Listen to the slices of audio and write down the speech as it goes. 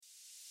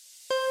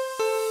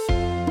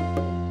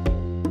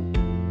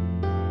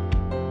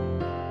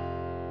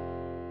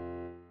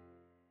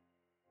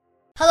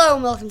Hello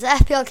and welcome to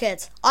FPL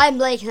Kids. I'm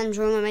Blake and I'm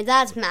joined with my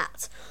dad,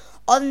 Matt.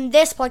 On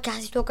this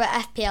podcast, we talk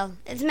about FPL.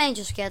 It's mainly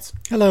just kids.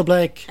 Hello,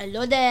 Blake.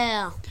 Hello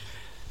there.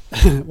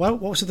 Well,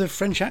 what was the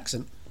French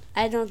accent?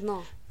 I don't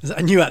know. Is that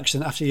a new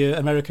accent after your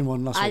American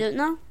one last week? I don't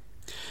know.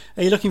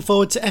 Are you looking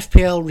forward to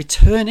FPL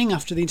returning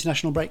after the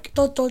international break?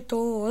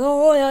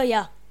 Oh,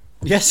 yeah.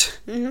 Yes.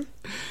 Mm-hmm.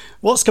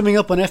 What's coming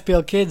up on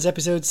FPL Kids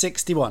episode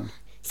 61?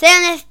 Stay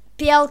on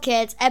FPL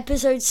Kids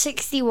episode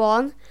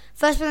 61.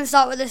 First, we're going to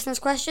start with listeners'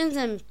 questions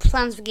and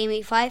plans for Game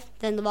Week 5.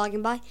 Then the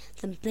bargain buy.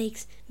 Then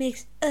Blake's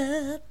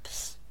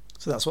mix-ups.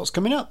 So that's what's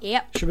coming up.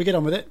 Yep. Should we get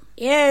on with it?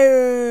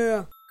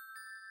 Yeah.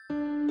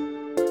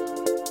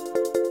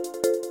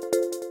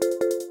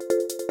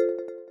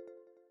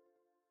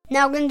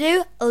 Now we're going to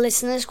do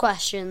listeners'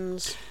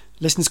 questions.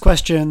 Listeners'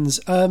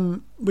 questions.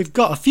 We've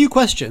got a few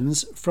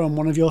questions from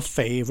one of your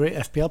favourite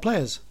FPL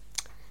players.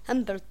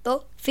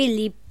 Humberto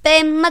Felipe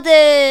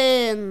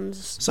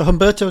Madens. So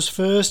Humberto's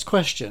first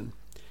question.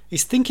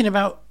 He's thinking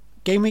about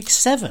Game Week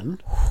 7.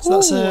 So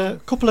that's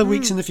a couple of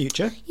weeks in the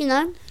future. You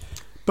know.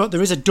 But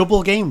there is a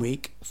double game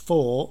week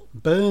for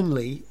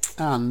Burnley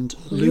and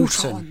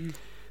Luton.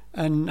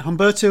 And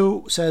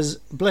Humberto says,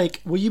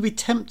 Blake, will you be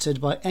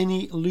tempted by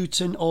any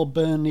Luton or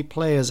Burnley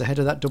players ahead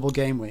of that double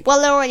game week?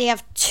 Well, they already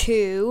have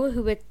two,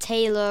 who are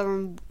Taylor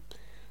and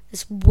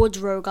this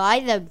Woodrow guy.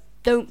 They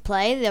don't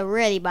play. They're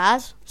really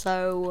bad.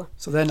 So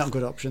they're not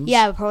good options.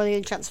 Yeah, we're probably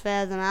going to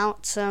transfer them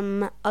out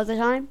some other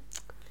time.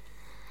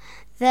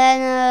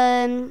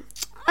 Then,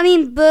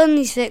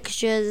 Burnley's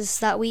fixtures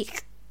that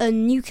week are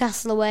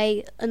Newcastle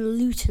away and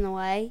Luton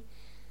away.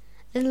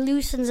 Then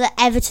Luton's at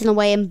Everton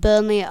away and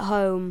Burnley at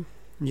home.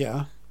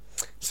 Yeah.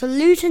 So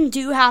Luton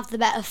do have the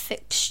better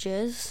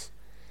fixtures.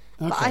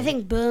 Okay. But I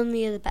think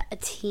Burnley are the better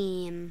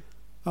team.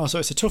 Oh, so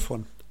it's a tough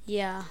one.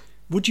 Yeah.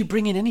 Would you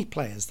bring in any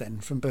players then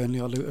from Burnley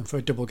or Luton for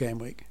a double game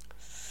week?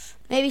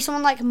 Maybe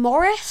someone like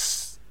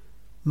Morris?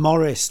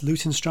 Morris,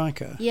 Luton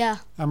striker? Yeah.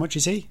 How much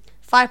is he?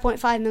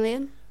 5.5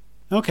 million.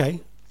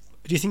 Okay.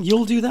 Do you think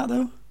you'll do that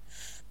though?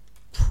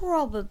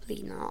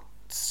 Probably not.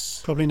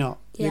 Probably not.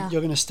 Yeah.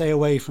 You're going to stay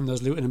away from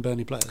those Luton and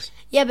Burnley players.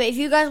 Yeah, but if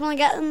you guys want to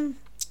get them,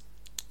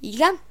 you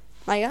can,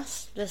 I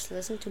guess. Just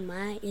listen to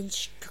my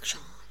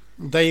instruction.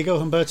 There you go,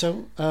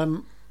 Humberto.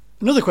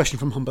 Another question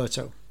from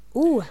Humberto.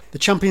 Ooh. The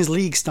Champions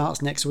League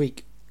starts next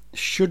week.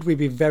 Should we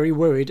be very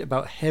worried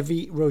about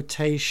heavy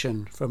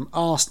rotation from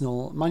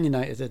Arsenal, Man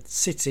United,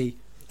 City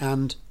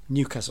and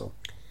Newcastle?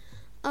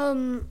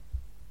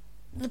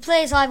 The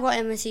players I've got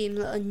in my team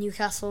that are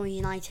Newcastle,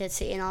 United,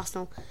 City and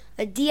Arsenal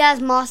are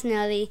Diaz,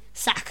 Martinelli,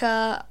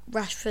 Saka,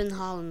 Rashford and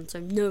Haaland. So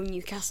no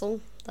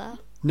Newcastle there.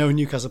 No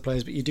Newcastle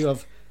players, but you do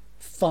have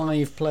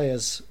 5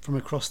 players from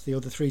across the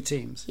other 3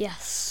 teams.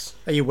 Yes.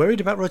 Are you worried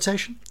about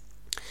rotation?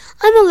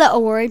 I'm a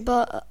little worried,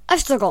 but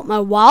I've still got my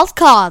wild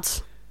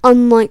cards.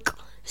 Unlike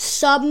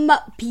some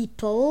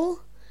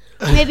people,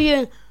 maybe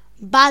doing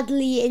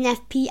badly in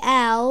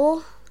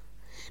FPL.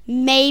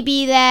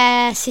 Maybe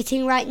they're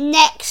sitting right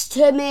next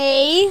to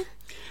me.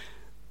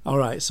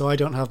 Alright, so I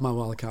don't have my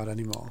wild card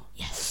anymore.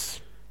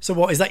 Yes. So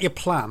what, is that your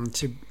plan,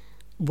 to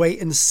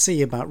wait and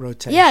see about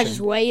rotation? Yeah,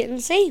 just wait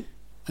and see.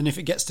 And if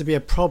it gets to be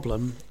a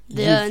problem,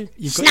 then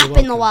you've got snap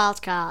in the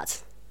wild card.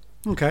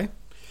 Okay.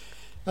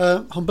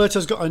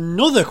 Humberto's got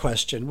another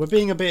question. We're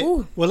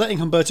letting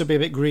Humberto be a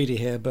bit greedy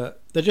here,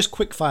 but they're just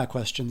quick fire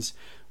questions.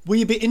 Will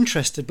you be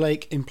interested,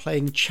 Blake, in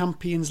playing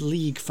Champions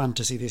League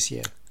fantasy this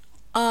year?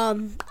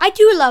 I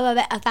do love a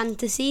bit of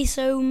fantasy,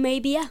 so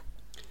maybe, yeah.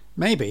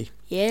 Maybe?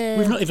 Yeah.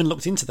 We've not even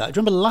looked into that. Do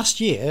you remember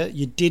last year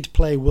you did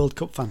play World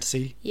Cup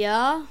fantasy?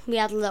 Yeah, we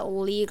had a little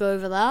league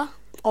over there.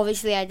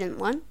 Obviously I didn't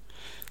win.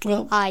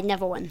 Well, I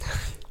never win.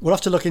 We'll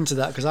have to look into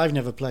that because I've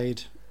never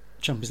played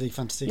Champions League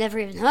fantasy. Never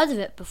even heard of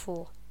it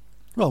before.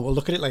 Well, we'll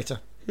look at it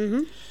later. Mm-hmm.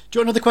 Do you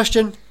want another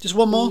question? Just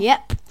one more?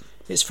 Yep.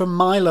 It's from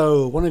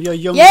Milo, one of your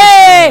young Yay,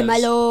 listeners.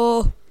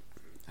 Milo!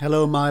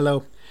 Hello,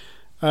 Milo.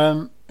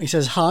 He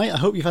says, hi, I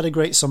hope you've had a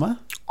great summer.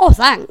 Oh,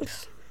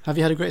 thanks. Have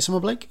you had a great summer,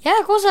 Blake? Yeah,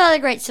 of course I had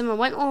a great summer.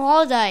 Went on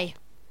holiday.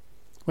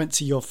 Went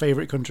to your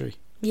favourite country?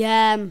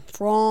 Yeah,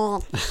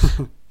 France.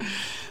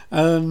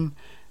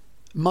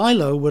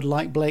 Milo would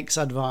like Blake's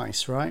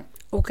advice, right?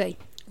 Okay.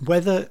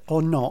 Whether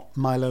or not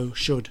Milo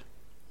should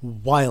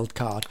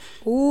wildcard.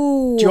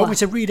 Ooh. Do you want me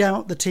to read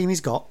out the team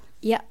he's got?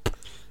 Yep.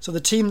 So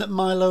the team that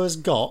Milo has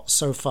got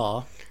so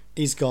far,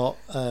 he's got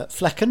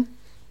Flecken,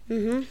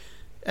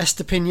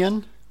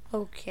 Estepinian,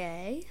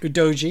 Okay.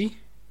 Udoji,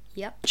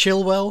 Yep.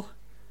 Chilwell,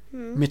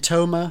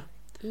 Mitoma,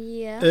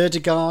 Yeah.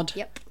 Erdegaard,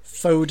 Yep.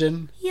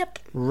 Foden, Yep.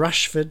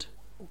 Rashford,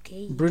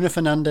 Okay. Bruno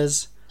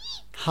Fernandes,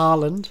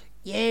 Haaland,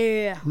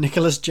 Yeah.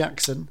 Nicholas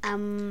Jackson,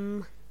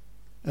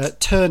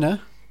 Turner.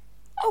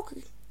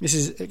 Okay. This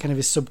is kind of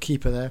his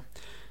sub-keeper there.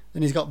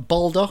 Then he's got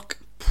Baldock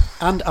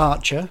and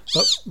Archer,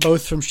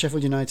 both from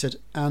Sheffield United,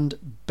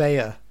 and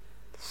Bayer.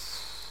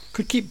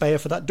 Could keep Bayer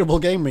for that double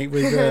game week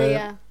with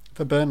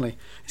for Burnley.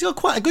 He's got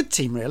quite a good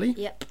team, really.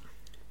 Yep.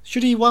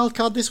 Should he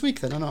wildcard this week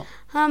then, or not?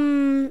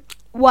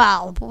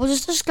 Well, we'll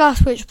just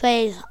discuss which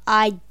players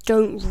I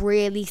don't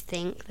really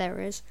think there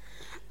is.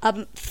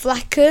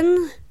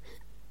 Flecken,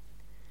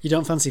 You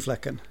don't fancy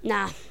Flecken?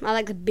 Nah, I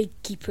like the big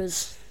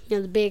keepers. You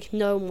know, the big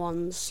known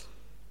ones.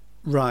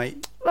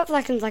 Right. But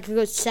Flecken's like a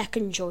good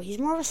second choice. He's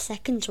more of a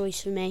second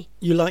choice for me.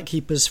 You like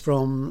keepers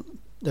from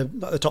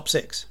the top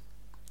 6?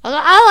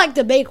 I like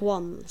the big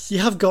ones. You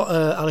have got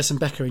Alison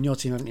Becker in your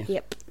team, haven't you?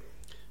 Yep.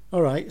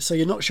 All right, so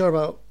you're not sure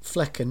about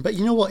Flecken, but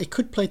you know what? He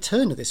could play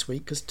Turner this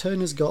week because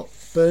Turner's got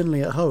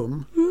Burnley at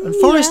home, and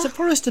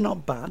Forest are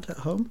not bad at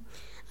home.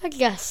 I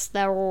guess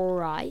they're all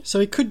right. So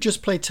he could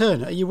just play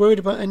Turner. Are you worried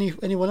about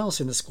anyone else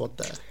in the squad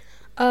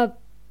there?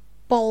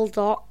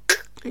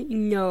 Baldock,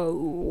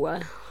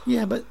 no.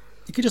 Yeah, but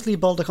you could just leave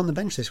Baldock on the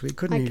bench this week,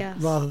 couldn't I you? guess.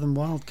 Rather than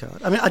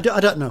wildcard. I mean, I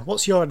don't know.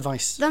 What's your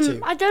advice to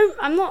you?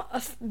 I'm not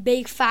a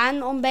big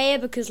fan on Bayer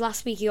because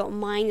last week he got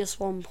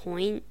 -1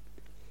 point.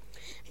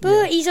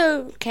 But he's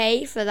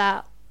okay for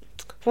that.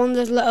 One of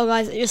those little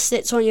guys that just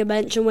sits on your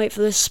bench and wait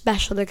for the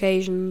special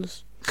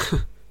occasions.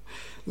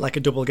 Like a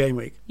double game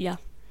week? Yeah.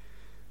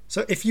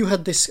 So if you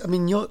had this, I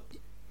mean,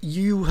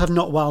 you have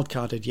not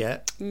wildcarded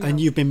yet, and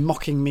you've been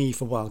mocking me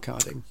for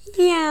wildcarding.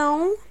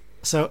 Yeah.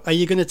 So are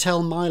you going to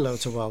tell Milo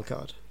to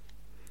wildcard?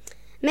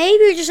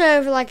 Maybe just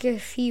over like a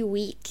few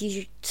weeks you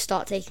should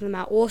start taking them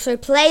out. Also,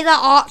 play that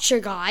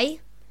Archer guy.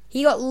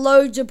 He got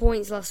loads of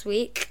points last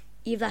week.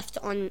 You've left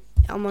on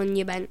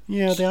your bench.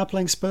 Yeah, they are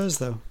playing Spurs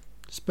though.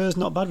 Spurs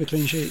not bad with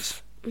clean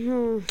sheets.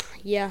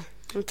 Yeah,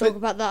 we'll talk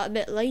about that a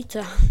bit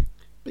later.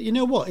 But you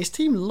know what? His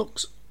team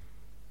looks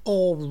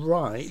all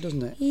right,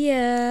 doesn't it?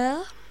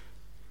 Yeah.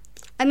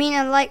 I mean,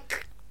 I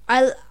like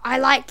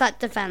that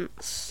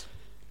defense.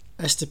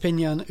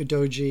 Estepinian,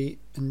 Udoji,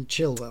 and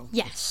Chilwell.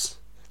 Yes,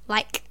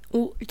 like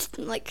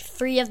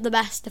 3 of the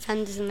best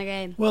defenders in the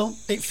game. Well,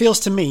 it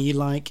feels to me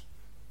like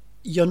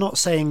you're not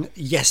saying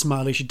yes,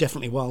 Milo, you should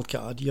definitely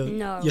wildcard.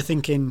 You're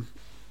thinking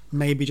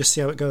maybe just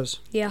see how it goes.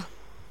 Yeah.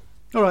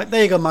 All right,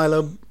 there you go,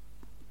 Milo.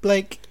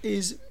 Blake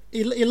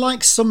he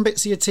likes some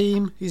bits of your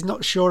team. He's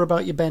not sure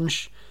about your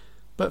bench,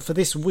 but for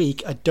this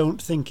week, I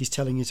don't think he's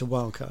telling you to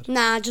wildcard.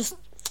 Nah, just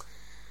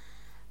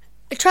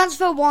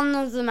transfer one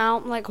of them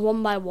out like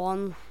one by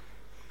one.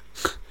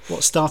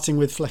 What, starting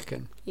with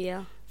Flecken?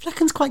 Yeah.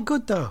 Flecken's quite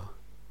good though.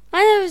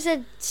 I never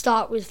said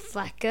start with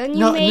Flecken.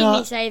 You made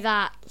me say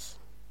that.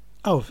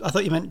 Oh, I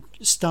thought you meant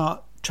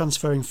start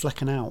transferring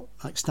Flecken out.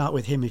 Like start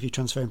with him if you're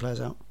transferring players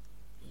out.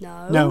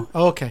 No.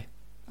 Oh, okay.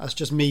 That's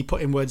just me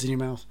putting words in your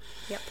mouth.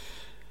 Yep.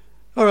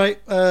 All right.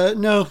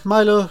 No,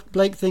 Milo,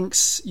 Blake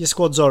thinks your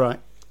squad's all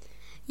right.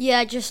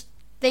 Yeah, just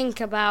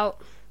think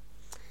about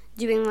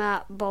doing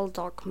that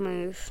Bulldog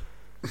move.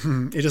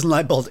 He doesn't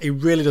like Bulldog. He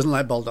really doesn't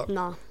like Bulldog.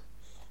 No.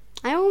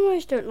 I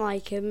almost don't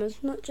like him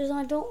as much as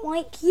I don't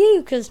like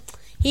you, because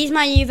he's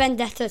my new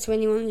vendetta to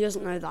anyone who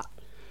doesn't know that.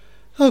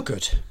 Oh,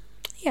 good.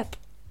 Yep.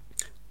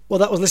 Well,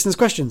 that was listeners'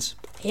 questions.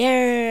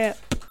 Yeah.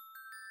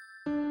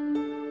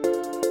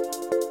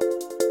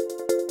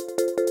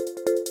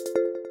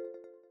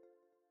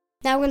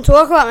 Now we're going to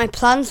talk about my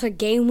plans for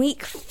Game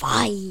Week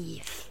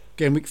 5.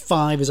 Game Week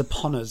 5 is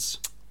upon us.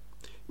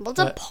 What's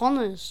upon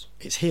us?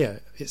 It's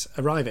here. It's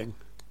arriving.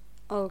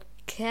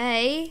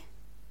 Okay.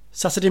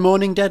 Saturday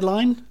morning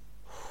deadline.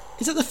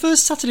 Is that the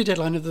first Saturday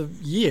deadline of the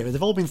year?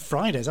 They've all been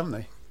Fridays, haven't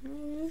they?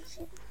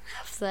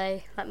 Have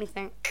they? Let me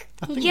think.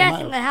 I think they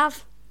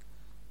have.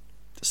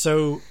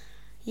 So,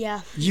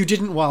 yeah. You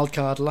didn't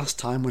wildcard last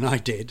time when I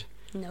did.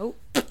 Nope.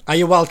 Are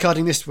you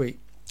wildcarding this week?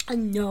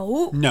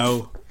 No.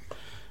 No.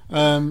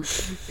 Are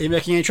you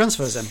making any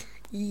transfers then?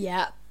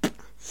 Yep.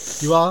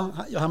 You are?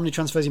 How many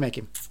transfers are you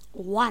making?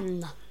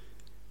 1.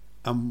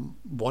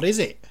 What is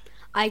it?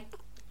 I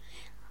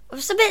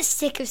was a bit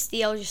sick of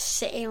Steele just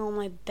sitting on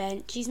my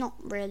bench. He's not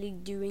really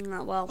doing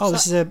that well. Oh,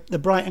 this is the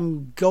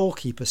Brighton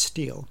goalkeeper,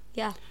 Steele.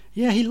 Yeah.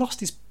 Yeah, he lost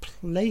his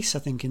place, I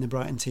think, in the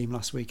Brighton team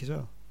last week as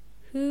well.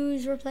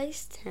 Who's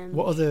replaced him?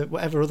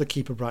 Whatever other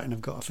keeper Brighton have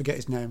got, I forget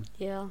his name.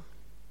 Yeah.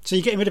 So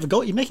you're getting rid of a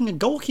goal. You're making a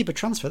goalkeeper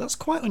transfer. That's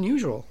quite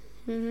unusual.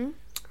 Mhm.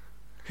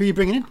 Who are you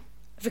bringing in?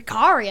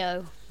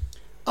 Vicario.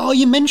 Oh,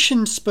 you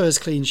mentioned Spurs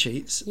clean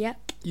sheets.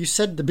 Yep. You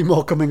said there'd be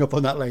more coming up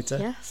on that later.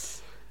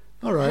 Yes.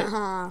 All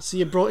right. So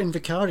you brought in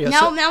Vicario.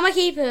 Now my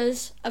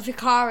keepers are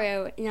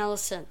Vicario and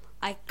Ellison.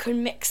 I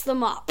can mix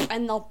them up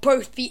and they'll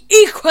both be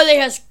equally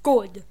as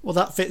good. Well,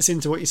 that fits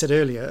into what you said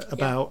earlier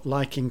about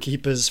liking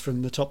keepers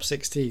from the top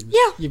 6 teams.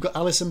 Yeah. You've got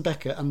Alisson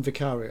Becker and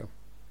Vicario.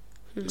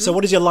 Mm-hmm. So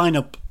what does your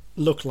lineup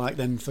look like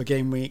then for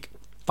game week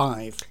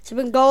 5? So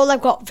in goal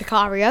I've got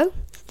Vicario.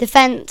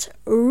 Defence,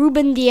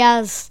 Ruben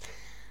Diaz,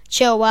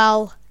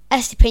 Chilwell,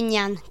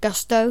 Estepinian,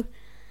 Gusto.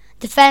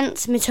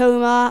 Defence,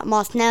 Mitoma,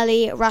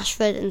 Martinelli,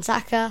 Rashford and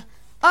Saka.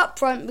 Up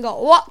front we've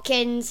got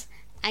Watkins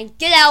and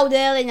good old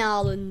Erling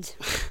Haaland.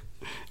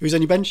 Who's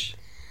on your bench?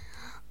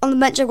 On the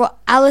bench I've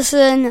got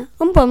Alisson,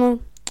 Mbeumo,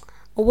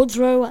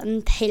 Woodrow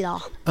and Taylor.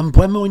 And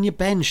Mbeumo on your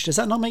bench. Does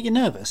that not make you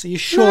nervous? Are you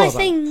sure? No, I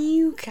say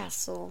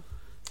Newcastle.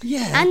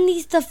 Yeah. And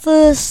he's the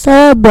first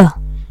sub.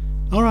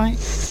 All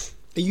right.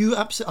 Are you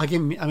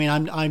absolutely?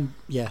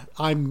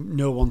 I'm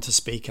no one to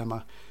speak, am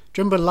I?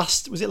 Do you remember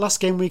last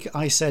game week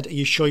I said, are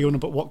you sure you want to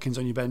put Watkins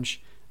on your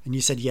bench? And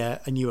you said yeah,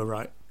 and you were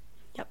right.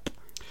 Yep.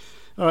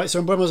 All right,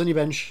 so Mbeumo's on your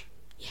bench.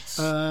 Yes.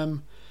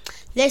 Um,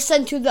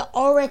 Listen to the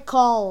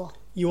oracle.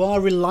 you are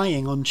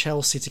relying on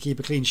Chelsea to keep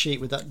a clean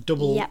sheet with that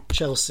double Yep.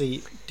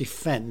 Chelsea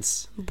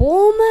defence.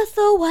 Bournemouth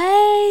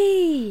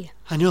away.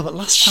 I know, but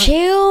last time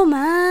Chill,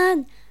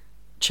 man.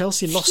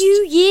 Chelsea A lost.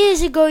 few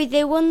years ago,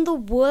 they won the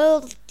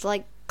World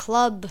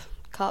Club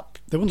Cup.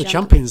 They won the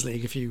Champions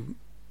League.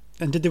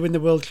 And did they win the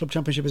World Club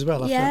Championship as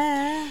well?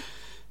 Yeah.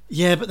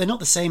 Yeah, but they're not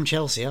the same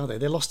Chelsea, are they?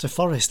 They lost to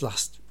Forest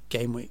last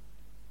game week.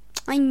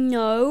 I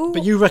know.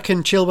 But you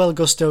reckon Chilwell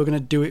Gusto are going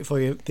to do it for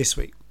you this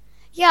week?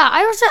 Yeah,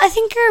 I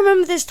think I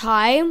remember this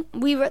time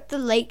we were at the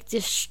Lake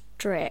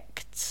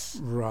District.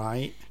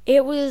 Right.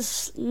 It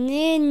was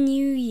near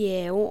New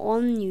Year or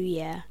on New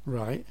Year,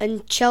 Right.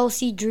 and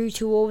Chelsea drew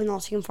 2-0 with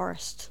Nottingham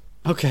Forest.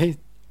 Okay.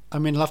 I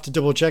mean, I'll have to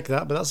double check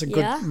that, but that's a good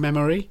Yeah.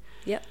 memory.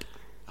 Yep.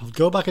 I'll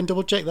go back and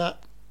double check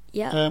that.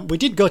 Yeah. We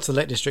did go to the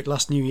Lake District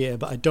last New Year,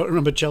 but I don't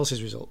remember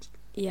Chelsea's results.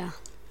 Yeah.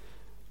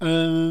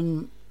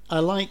 I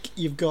like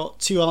you've got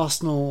 2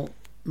 Arsenal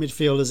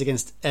midfielders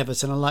against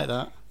Everton. I like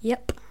that.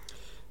 Yep.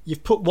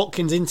 You've put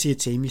Watkins into your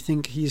team. You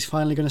think he's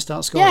finally going to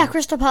start scoring? Yeah,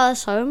 Crystal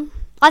Palace home.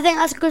 I think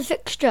that's a good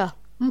fixture.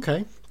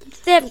 Okay.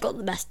 They haven't got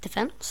the best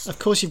defence. Of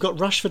course, you've got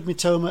Rashford,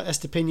 Mitoma,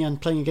 Estepinian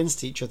playing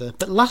against each other.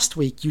 But last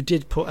week you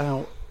did put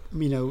out,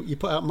 you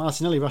put out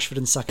Martinelli, Rashford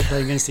and Saka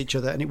playing against each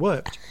other, and it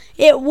worked.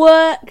 It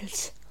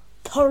worked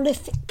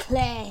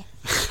terrifically.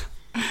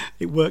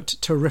 It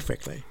worked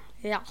terrifically.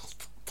 Yeah,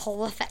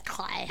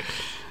 terrifically.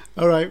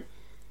 All right.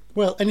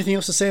 Well, anything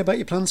else to say about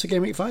your plans for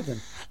Game Week 5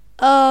 then?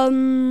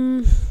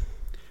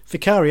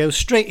 Vicario,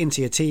 straight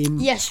into your team.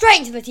 Yeah, straight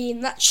into the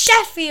team. That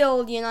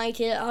Sheffield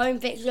United home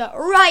fixture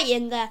right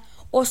in there.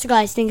 Also,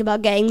 guys, think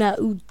about getting that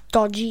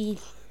Udoji.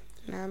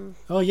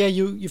 Oh yeah,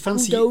 you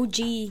fancy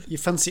Udoji. You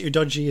fancy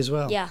Udoji as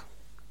well. Yeah.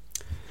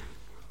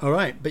 All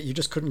right, but you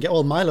just couldn't get.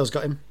 Well, Milo's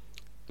got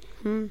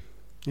him.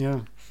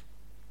 Yeah.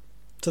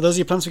 So those are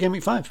your plans for Game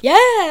Week 5.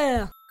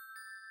 Yeah.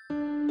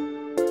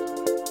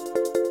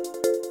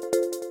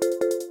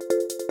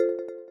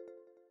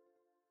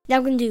 Now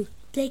we're gonna do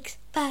Blake's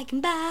Bag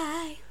and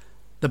Buy.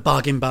 The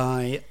bargain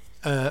buy.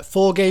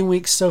 4 game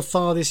weeks so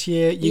far this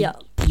year.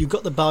 You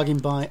got the bargain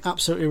buy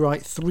absolutely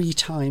right 3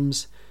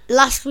 times.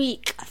 Last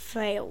week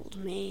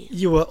failed me.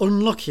 You were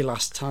unlucky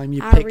last time.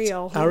 You picked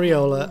Areola.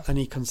 Areola and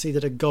he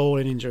conceded a goal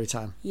in injury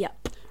time.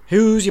 Yep.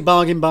 Who's your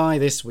bargain buy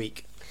this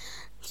week?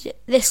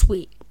 This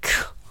week.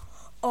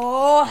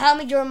 Oh, help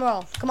me drum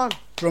roll. Come on.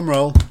 Drum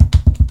roll.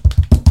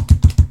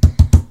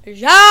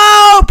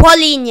 João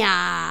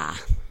Paulinho.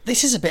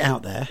 This is a bit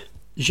out there.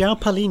 João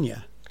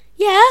Paulinho.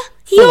 Yeah,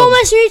 he Fulham.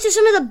 almost moved to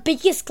some of the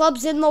biggest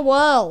clubs in the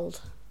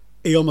world.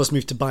 He almost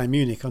moved to Bayern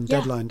Munich on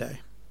deadline day.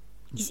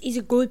 He's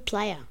a good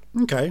player.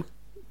 Okay.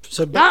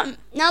 So Now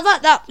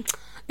that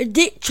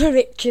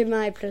Dietrich in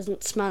my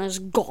presence man is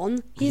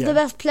gone, he's the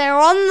best player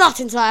on that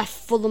entire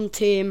Fulham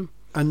team.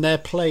 and they're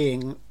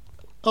playing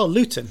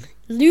Luton.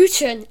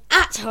 Luton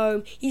at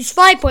home. He's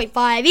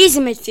 5.5. He's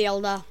a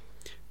midfielder.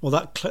 Well,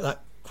 that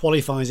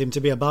qualifies him to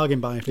be a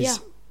bargain buy if he's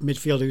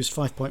midfielder who's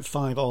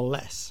 5.5 or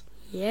less.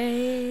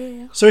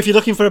 Yeah. So if you're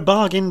looking for a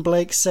bargain,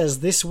 Blake says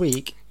this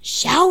week,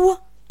 João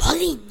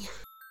Paulinho.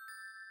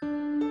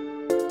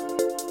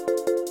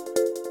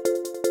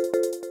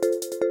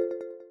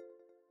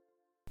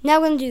 Now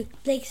we're going to do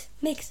Blake's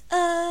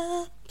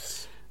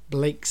Mix-Ups.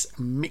 Blake's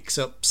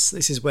Mix-Ups.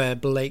 This is where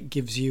Blake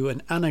gives you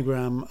an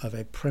anagram of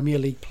a Premier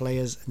League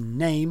player's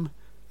name,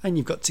 and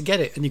you've got to get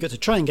it, and you've got to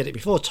try and get it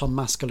before Tom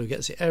Maskell, who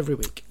gets it every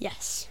week.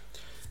 Yes.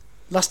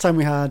 Last time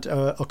we had,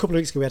 a couple of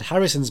weeks ago, we had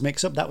Harrison's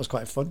Mix-Up. That was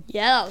quite fun.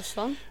 Yeah, that was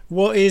fun.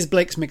 What is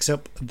Blake's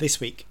Mix-Up this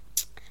week?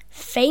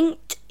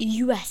 Faint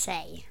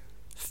USA.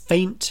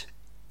 Faint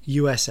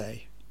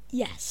USA.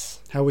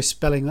 Yes. How are we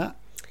spelling that?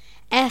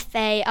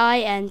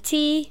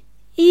 FAINT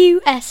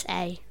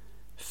USA.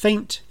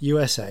 Faint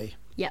USA.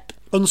 Yep.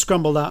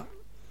 Unscramble that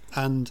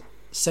and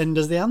send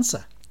us the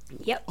answer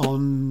Yep.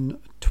 on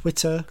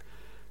Twitter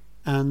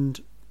and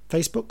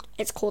Facebook.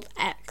 It's called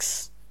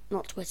X,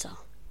 not Twitter.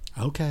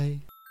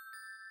 Okay.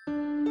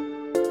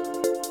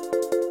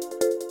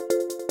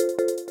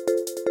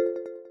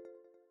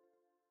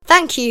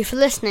 Thank you for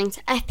listening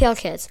to FPL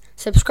Kids.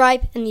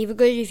 Subscribe and leave a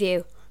good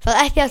review for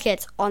FPL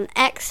Kids on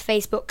X,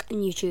 Facebook and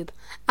YouTube.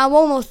 And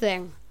one more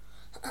thing.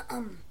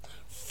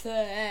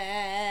 Farewell.